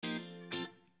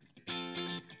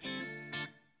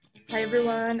Hi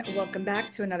everyone, welcome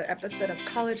back to another episode of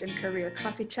College and Career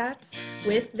Coffee Chats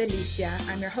with Delicia.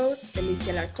 I'm your host,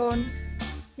 Delicia Larcon,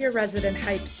 your resident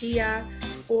hype tia,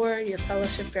 or your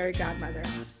fellowship fairy godmother.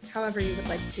 However you would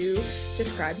like to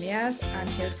describe me as, I'm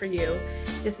here for you.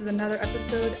 This is another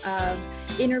episode of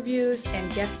interviews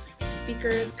and guest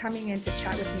speakers coming in to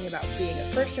chat with me about being a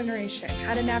first generation,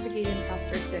 how to navigate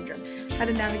imposter syndrome, how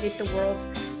to navigate the world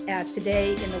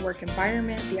today in the work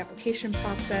environment, the application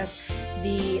process,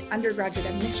 the undergraduate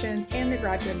admissions, and the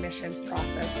graduate admissions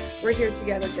process. We're here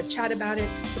together to chat about it,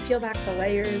 to peel back the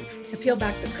layers, to peel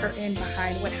back the curtain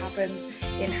behind what happens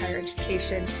in higher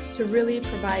education, to really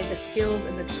provide the skills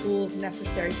and the tools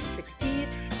necessary to succeed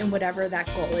in whatever that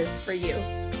goal is for you.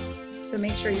 So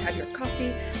make sure you have your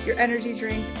coffee, your energy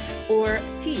drink, or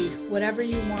tea, whatever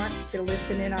you want to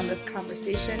listen in on this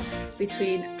conversation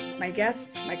between my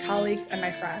guests, my colleagues, and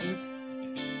my friends.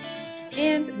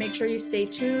 And make sure you stay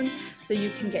tuned so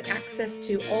you can get access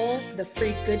to all the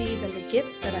free goodies and the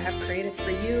gifts that I have created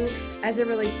for you as it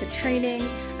relates to training,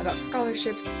 about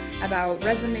scholarships, about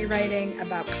resume writing,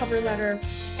 about cover letter,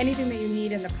 anything that you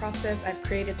need in the process. I've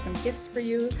created some gifts for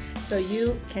you so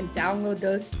you can download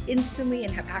those instantly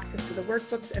and have access to the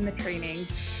workbooks and the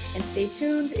trainings. And stay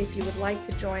tuned if you would like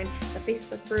to join the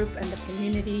Facebook group and the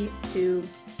community to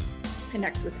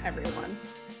connect with everyone.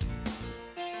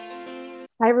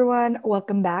 Hi everyone,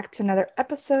 welcome back to another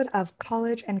episode of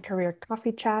College and Career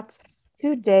Coffee Chats.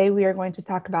 Today we are going to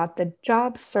talk about the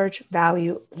Job Search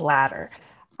Value Ladder,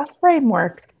 a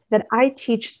framework that I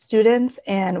teach students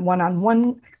and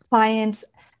one-on-one clients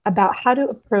about how to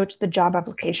approach the job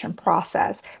application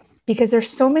process, because there's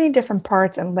so many different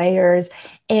parts and layers,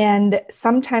 and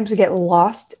sometimes we get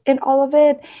lost in all of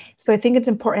it. So I think it's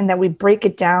important that we break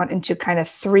it down into kind of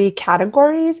three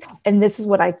categories, and this is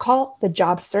what I call the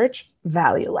Job Search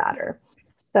Value Ladder.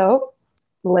 So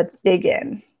let's dig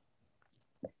in.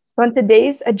 So on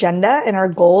today's agenda and our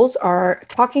goals are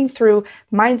talking through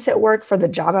mindset work for the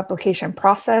job application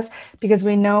process, because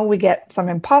we know we get some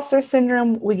imposter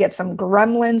syndrome, we get some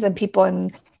gremlins and people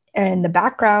in the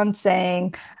background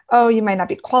saying, oh, you might not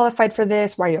be qualified for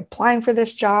this. Why are you applying for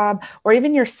this job? Or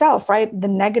even yourself, right? The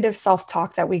negative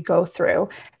self-talk that we go through.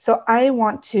 So I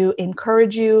want to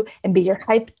encourage you and be your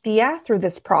hype tia through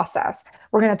this process.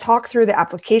 We're going to talk through the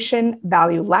application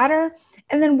value ladder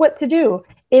and then what to do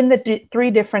in the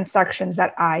three different sections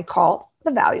that I call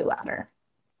the value ladder.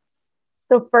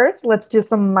 So first, let's do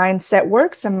some mindset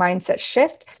work, some mindset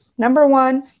shift. Number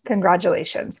one,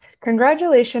 congratulations.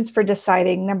 Congratulations for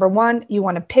deciding, number one, you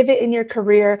want to pivot in your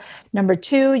career. Number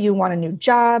two, you want a new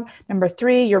job. Number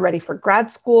three, you're ready for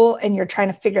grad school and you're trying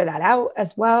to figure that out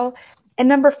as well. And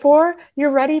number four,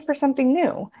 you're ready for something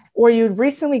new, or you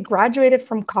recently graduated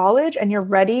from college and you're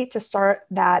ready to start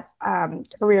that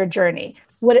career journey.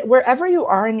 Wherever you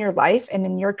are in your life and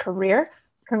in your career,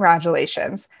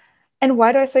 congratulations. And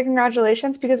why do I say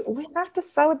congratulations? Because we have to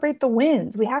celebrate the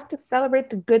wins. We have to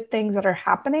celebrate the good things that are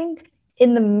happening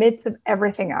in the midst of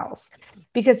everything else,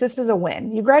 because this is a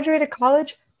win. You graduated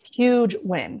college, huge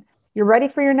win. You're ready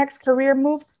for your next career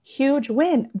move, huge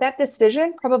win. That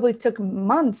decision probably took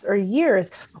months or years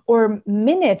or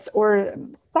minutes or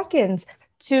seconds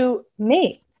to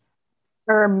make,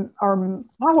 or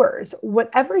hours,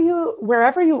 wherever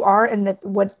you are, and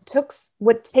what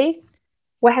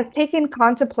has taken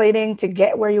contemplating to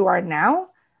get where you are now,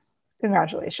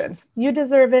 congratulations. You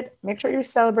deserve it. Make sure you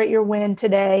celebrate your win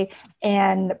today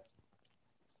and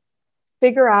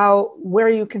figure out where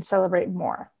you can celebrate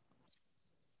more.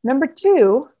 Number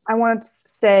two, I want to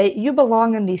say you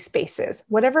belong in these spaces.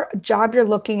 Whatever job you're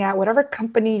looking at, whatever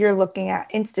company you're looking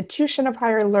at, institution of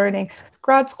higher learning,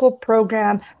 grad school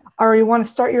program, or you want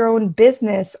to start your own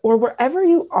business, or wherever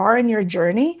you are in your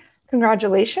journey,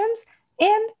 congratulations.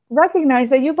 And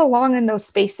recognize that you belong in those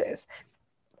spaces.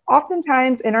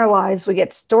 Oftentimes in our lives, we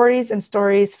get stories and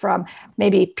stories from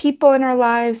maybe people in our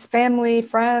lives, family,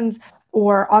 friends,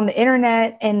 or on the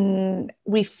internet, and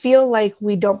we feel like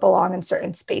we don't belong in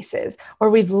certain spaces, or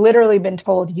we've literally been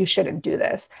told you shouldn't do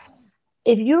this.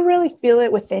 If you really feel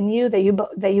it within you that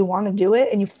you want to do it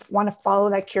and you want to follow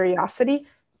that curiosity,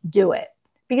 do it,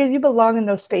 because you belong in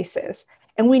those spaces,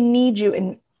 and we need you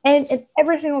in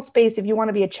every single space. If you want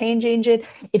to be a change agent,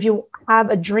 if you have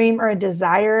a dream or a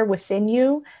desire within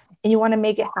you and you want to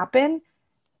make it happen,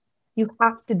 you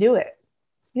have to do it.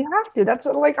 You have to. That's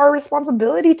like our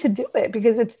responsibility to do it,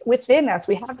 because it's within us.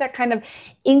 We have that kind of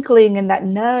inkling and that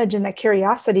nudge and that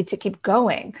curiosity to keep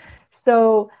going.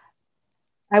 So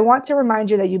I want to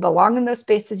remind you that you belong in those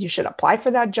spaces. You should apply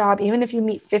for that job, even if you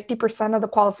meet 50% of the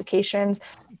qualifications.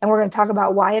 And we're going to talk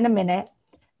about why in a minute.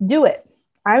 Do it.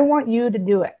 I want you to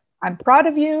do it. I'm proud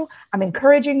of you. I'm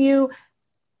encouraging you,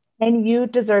 and you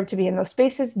deserve to be in those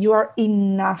spaces. You are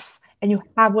enough and you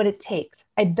have what it takes.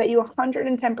 I bet you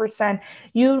 110%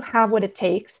 you have what it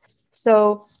takes.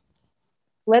 So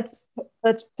let's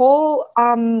pull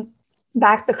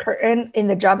back the curtain in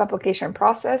the job application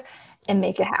process and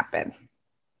make it happen.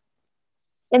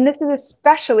 And this is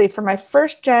especially for my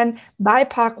first gen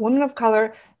BIPOC women of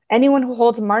color, anyone who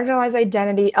holds marginalized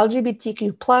identity,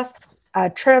 LGBTQ plus,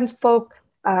 trans folk,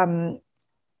 however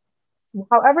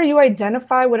you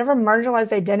identify, whatever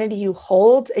marginalized identity you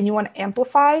hold and you want to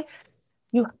amplify,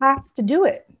 you have to do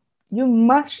it. You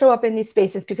must show up in these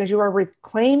spaces because you are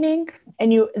reclaiming,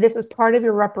 and this is part of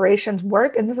your reparations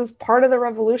work, and this is part of the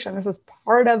revolution. This is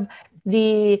part of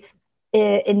the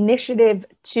initiative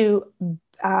to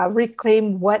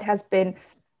reclaim what has been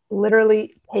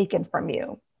literally taken from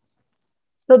you.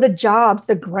 So the jobs,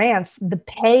 the grants, the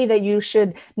pay that you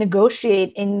should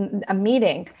negotiate in a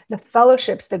meeting, the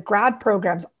fellowships, the grad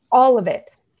programs, all of it.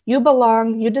 You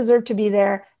belong, you deserve to be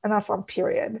there, and that's on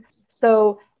period.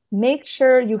 So make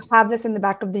sure you have this in the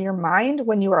back of your mind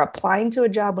when you are applying to a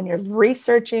job, when you're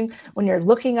researching, when you're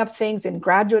looking up things in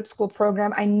graduate school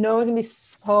program. I know it can be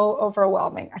so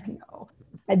overwhelming. I know,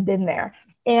 I've been there.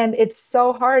 And it's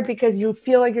so hard because you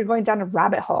feel like you're going down a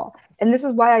rabbit hole. And this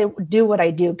is why I do what I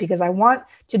do, because I want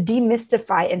to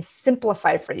demystify and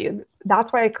simplify for you.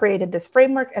 That's why I created this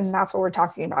framework, and that's what we're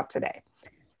talking about today.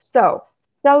 So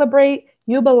celebrate,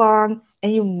 you belong,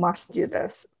 and you must do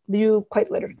this. You, quite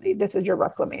literally, this is your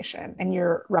reclamation and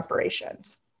your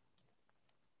reparations.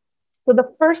 So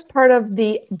the first part of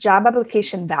the job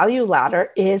application value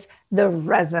ladder is the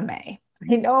resume.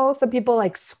 I know some people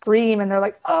like scream and they're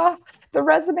like, oh, the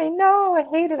resume, no, I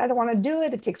hate it. I don't want to do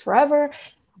it. It takes forever.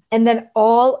 And then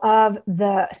all of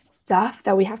the stuff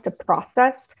that we have to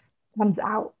process comes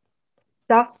out.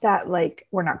 Stuff that like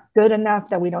we're not good enough,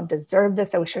 that we don't deserve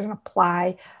this, that we shouldn't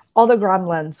apply. All the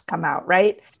gremlins come out,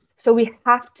 right? So we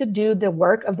have to do the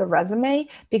work of the resume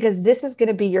because this is going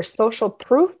to be your social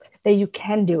proof that you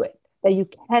can do it, that you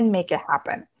can make it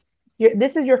happen.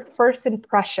 This is your first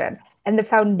impression and the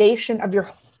foundation of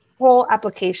your whole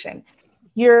application.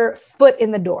 Your foot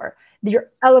in the door,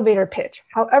 your elevator pitch,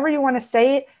 however you want to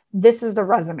say it, this is the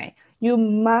resume. You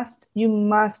must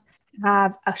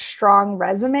have a strong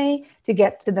resume to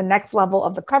get to the next level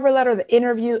of the cover letter, the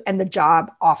interview, and the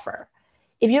job offer.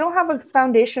 If you don't have a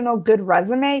foundational good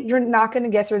resume, you're not going to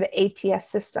get through the ATS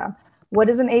system. What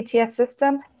is an ATS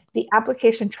system? The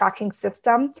application tracking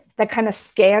system that kind of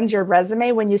scans your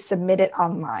resume when you submit it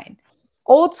online.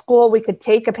 Old school, we could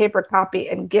take a paper copy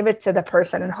and give it to the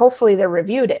person and hopefully they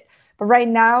reviewed it. But right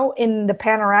now in the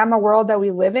panorama world that we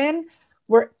live in,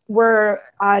 we're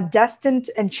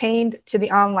destined and chained to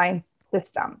the online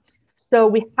system. So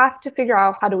we have to figure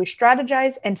out how do we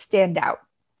strategize and stand out.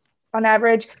 On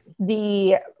average,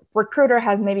 the recruiter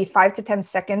has maybe 5 to 10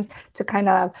 seconds to kind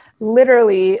of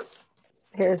literally,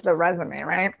 here's the resume,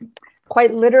 right?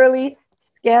 Quite literally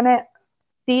scan it,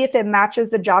 see if it matches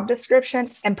the job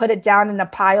description and put it down in a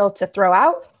pile to throw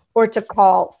out or to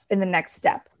call in the next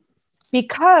step.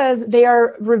 Because they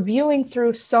are reviewing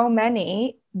through so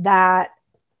many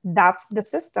that's the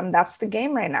system, that's the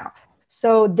game right now.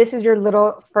 So this is your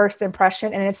little first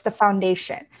impression and it's the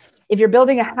foundation. If you're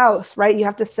building a house, right, you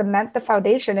have to cement the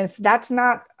foundation. And if that's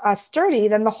not sturdy,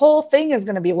 then the whole thing is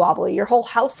going to be wobbly. Your whole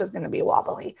house is going to be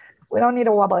wobbly. We don't need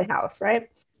a wobbly house, right?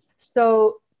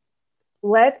 So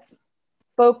let's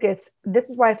focus. This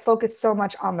is why I focus so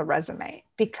much on the resume,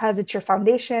 because it's your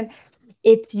foundation.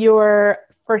 It's your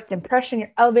first impression,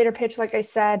 your elevator pitch, like I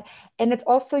said, and it's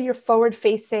also your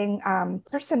forward-facing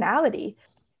personality.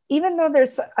 Even though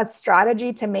there's a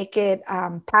strategy to make it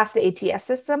past the ATS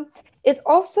system, it's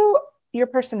also your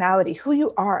personality, who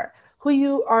you are, what are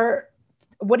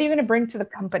you going to bring to the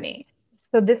company?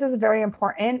 So this is very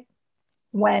important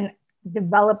when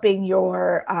developing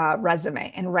your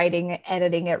resume and writing it,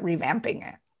 editing it, revamping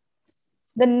it.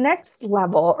 The next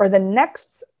level or the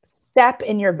next step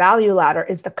in your value ladder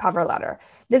is the cover letter.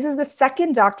 This is the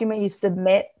second document you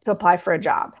submit to apply for a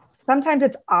job. Sometimes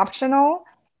it's optional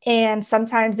and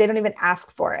sometimes they don't even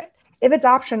ask for it. If it's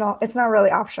optional, it's not really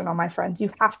optional, my friends.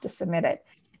 You have to submit it.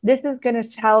 This is going to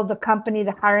tell the company,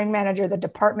 the hiring manager, the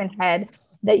department head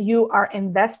that you are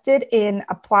invested in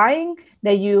applying,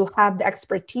 that you have the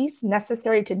expertise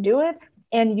necessary to do it,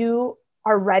 and you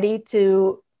are ready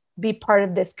to be part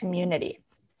of this community.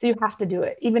 So you have to do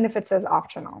it, even if it says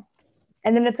optional.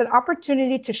 And then it's an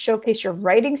opportunity to showcase your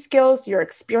writing skills, your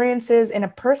experiences in a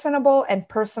personable and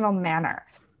personal manner.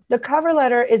 The cover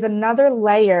letter is another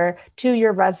layer to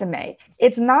your resume.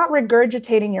 It's not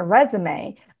regurgitating your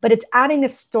resume, but it's adding a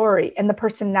story and the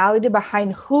personality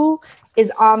behind who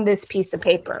is on this piece of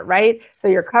paper, right? So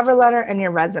your cover letter and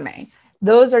your resume,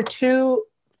 those are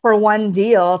 2-for-1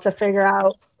 deal to figure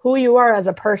out who you are as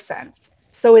a person.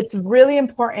 So it's really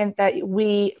important that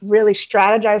we really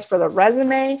strategize for the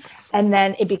resume, and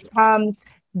then it becomes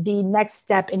the next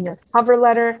step in your cover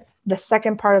letter, the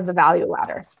second part of the value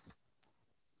ladder.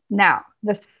 Now,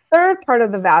 the third part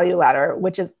of the value ladder,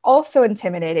 which is also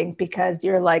intimidating because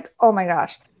you're like, oh my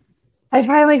gosh, I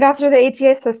finally got through the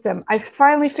ATA system. I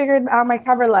finally figured out my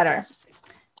cover letter.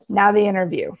 Now the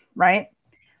interview, right?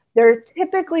 There are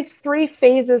typically 3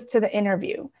 phases to the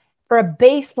interview for a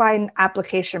baseline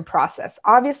application process.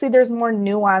 Obviously, there's more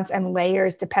nuance and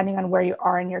layers depending on where you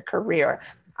are in your career.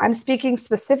 I'm speaking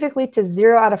specifically to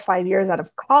 0 out of 5 years out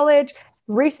of college,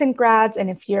 recent grads, and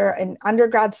if you're an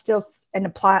undergrad still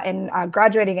and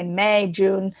graduating in May,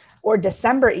 June, or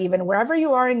December even, wherever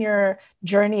you are in your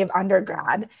journey of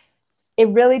undergrad, it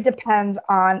really depends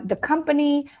on the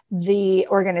company, the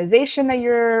organization that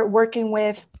you're working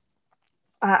with,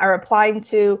 are applying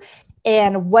to,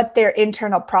 and what their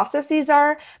internal processes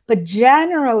are. But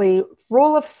generally,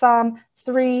 rule of thumb,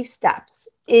 3 steps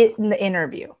in the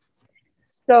interview.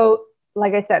 So,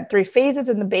 like I said, 3 phases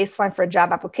in the baseline for a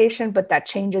job application, but that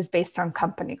changes based on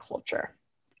company culture.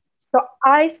 So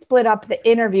I split up the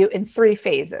interview in 3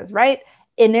 phases, right?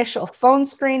 Initial phone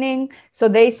screening. So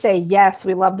they say, yes,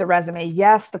 we love the resume.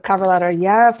 Yes, the cover letter.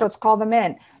 Yes, let's call them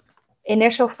in.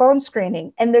 Initial phone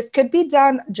screening. And this could be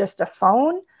done just a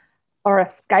phone or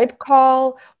a Skype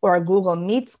call or a Google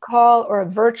Meets call or a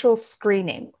virtual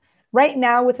screening. Right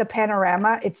now with the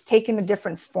Panorama, it's taken a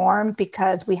different form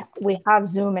because we have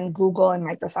Zoom and Google and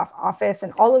Microsoft Office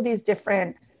and all of these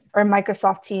different, or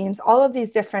Microsoft Teams, all of these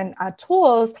different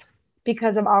tools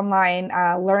because of online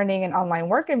learning and online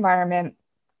work environment.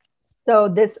 So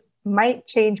this might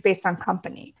change based on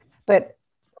company, but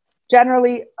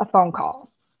generally a phone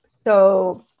call.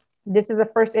 So this is the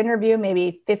first interview,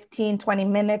 maybe 15, 20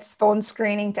 minutes phone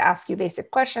screening to ask you basic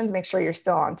questions, make sure you're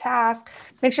still on task,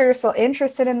 make sure you're still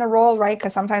interested in the role, right?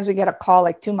 Because sometimes we get a call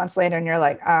like 2 months later and you're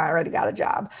like, I already got a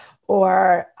job,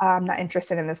 or I'm not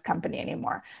interested in this company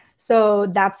anymore. So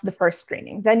that's the first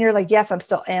screening. Then you're like, yes, I'm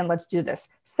still in, let's do this.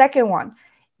 Second one,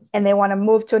 and they want to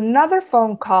move to another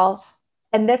phone call.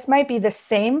 And this might be the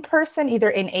same person, either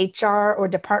in HR or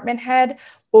department head,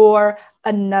 or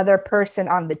another person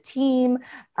on the team.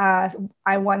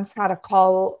 I once had a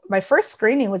call. My first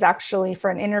screening was actually for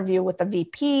an interview with the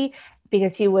VP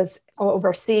because he was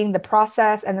overseeing the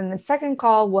process. And then the second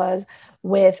call was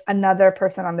with another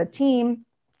person on the team.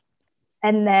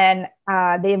 And then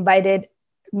they invited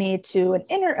me to an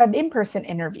in-person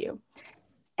interview.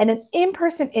 And an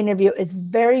in-person interview is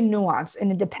very nuanced,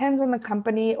 and it depends on the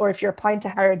company, or if you're applying to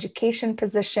higher education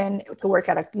position to work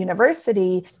at a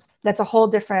university, that's a whole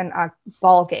different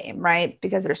ball game, right?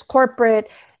 Because there's corporate,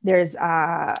 there's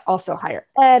also higher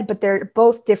ed, but they're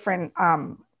both different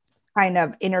kind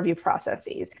of interview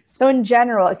processes. So in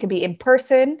general, it could be in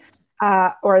person,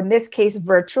 or in this case,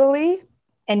 virtually,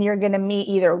 and you're going to meet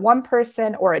either one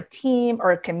person or a team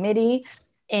or a committee.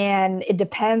 And it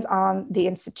depends on the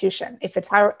institution. If it's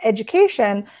higher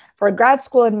education, for a grad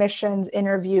school admissions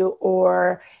interview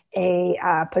or a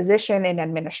position in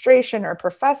administration or a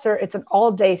professor, it's an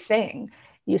all-day thing.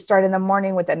 You start in the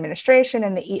morning with administration,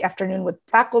 in the afternoon with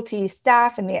faculty,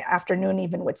 staff, in the afternoon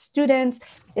even with students.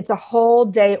 It's a whole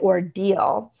day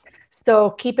ordeal. So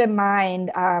keep in mind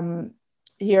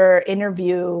your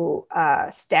interview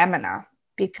stamina,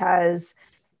 because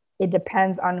it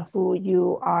depends on who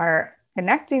you are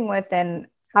connecting with and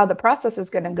how the process is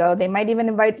going to go. They might even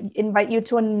invite you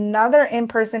to another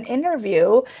in-person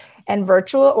interview, and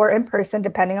virtual or in person,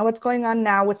 depending on what's going on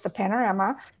now with the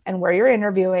Panorama and where you're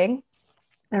interviewing.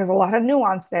 There's a lot of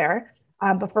nuance there.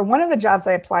 But for one of the jobs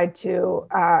I applied to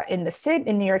in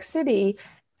New York City,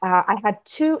 I had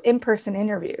 2 in-person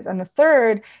interviews, and the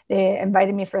third, they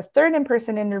invited me for a third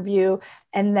in-person interview,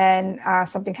 and then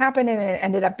something happened and it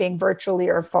ended up being virtually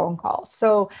or a phone call.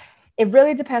 So it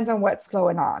really depends on what's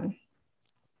going on.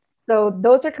 So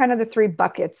those are kind of the 3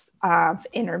 buckets of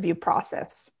interview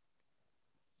process.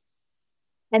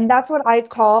 And that's what I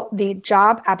call the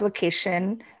job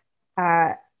application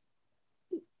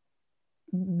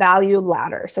value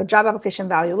ladder. So job application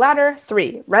value ladder,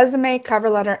 3: resume, cover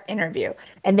letter, interview.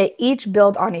 And they each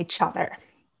build on each other.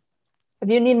 If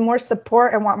you need more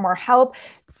support and want more help,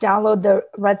 download the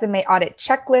resume audit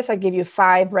checklist. I give you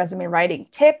 5 resume writing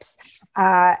tips.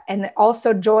 And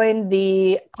also join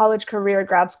the college, career,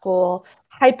 grad school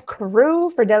Hype Crew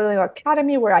for Delio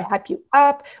Academy, where I hype you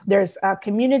up. There's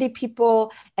community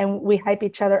people, and we hype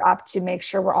each other up to make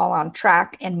sure we're all on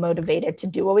track and motivated to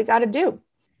do what we got to do.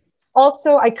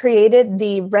 Also, I created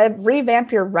the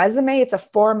Revamp Your Resume. It's a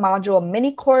 4-module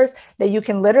mini course that you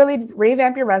can literally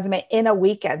revamp your resume in a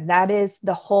weekend. That is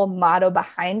the whole motto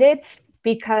behind it,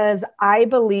 because I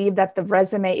believe that the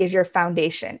resume is your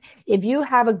foundation. If you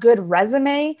have a good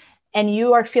resume and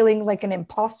you are feeling like an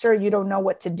imposter, you don't know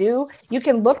what to do, you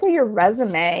can look at your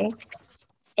resume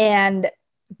and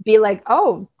be like,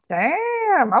 oh,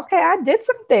 damn, okay, I did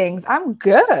some things. I'm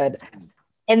good.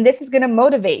 And this is going to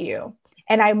motivate you.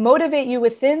 And I motivate you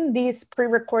within these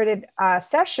pre-recorded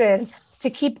sessions to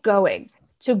keep going,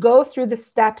 to go through the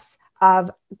steps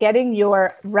of getting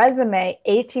your resume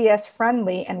ATS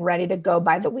friendly and ready to go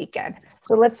by the weekend.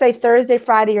 So let's say Thursday,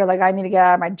 Friday, you're like, I need to get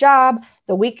out of my job.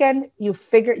 The weekend, you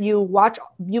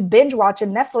binge watch a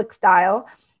Netflix style.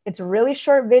 It's really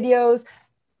short videos,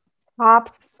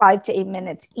 tops 5 to 8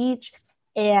 minutes each.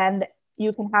 And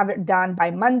you can have it done by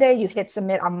Monday. You hit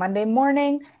submit on Monday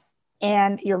morning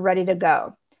and you're ready to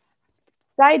go.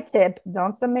 Side tip,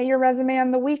 don't submit your resume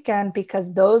on the weekend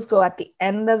because those go at the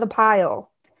end of the pile.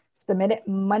 Submit it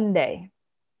Monday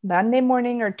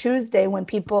morning or Tuesday when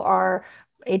HR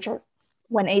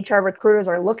recruiters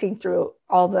are looking through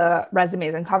all the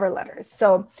resumes and cover letters.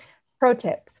 So pro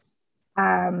tip.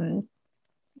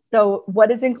 So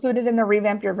what is included in the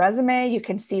Revamp Your Resume? You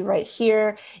can see right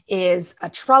here is a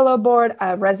Trello board,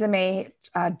 a resume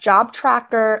job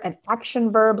tracker, an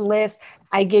action verb list.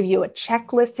 I give you a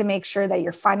checklist to make sure that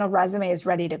your final resume is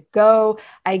ready to go.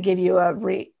 I give you a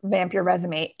Revamp Your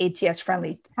Resume ATS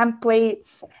friendly template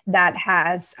that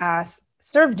has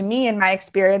served me in my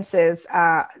experiences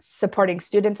supporting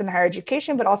students in higher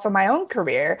education, but also my own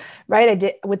career, right? I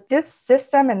did with this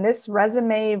system and this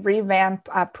resume revamp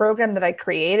program that I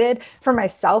created for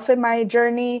myself in my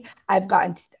journey. I've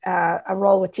gotten a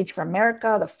role with Teach for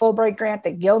America, the Fulbright grant, the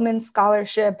Gilman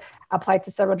Scholarship, applied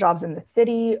to several jobs in the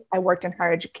city. I worked in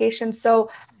higher education.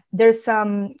 So there's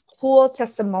some cool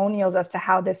testimonials as to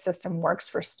how this system works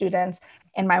for students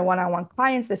and my one-on-one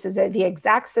clients. This is the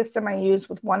exact system I use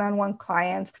with one-on-one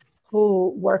clients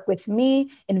who work with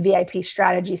me in VIP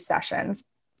strategy sessions.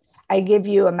 I give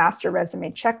you a master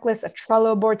resume checklist, a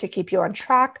Trello board to keep you on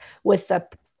track with the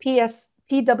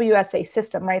PWSA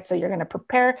system, right? So you're going to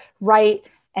prepare, write,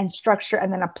 and structure,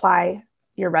 and then apply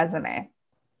your resume.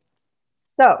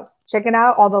 So check it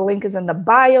out. All the link is in the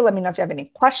bio. Let me know if you have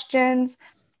any questions.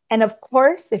 And of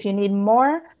course, if you need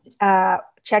more,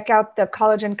 check out the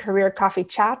College and Career Coffee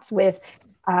Chats with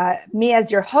me as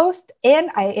your host. And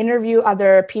I interview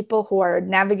other people who are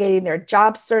navigating their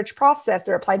job search process.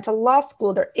 They're applying to law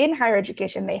school. They're in higher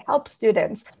education. They help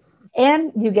students.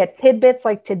 And you get tidbits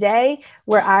like today,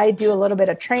 where I do a little bit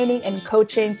of training and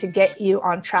coaching to get you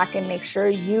on track and make sure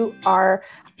you are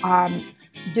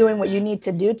doing what you need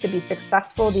to do to be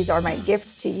successful. These are my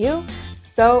gifts to you.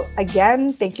 So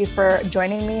again, thank you for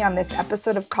joining me on this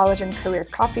episode of College and Career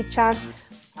Coffee Chat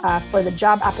for the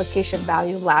Job Application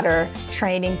Value Ladder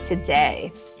training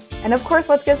today. And of course,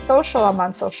 let's get social. I'm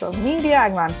on social media.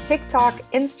 I'm on TikTok,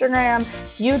 Instagram,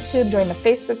 YouTube, join the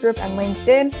Facebook group and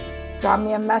LinkedIn. Drop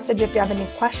me a message if you have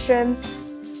any questions.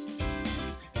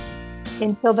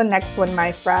 Until the next one,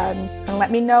 my friends, and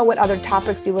let me know what other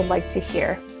topics you would like to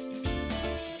hear.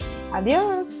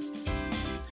 Adios.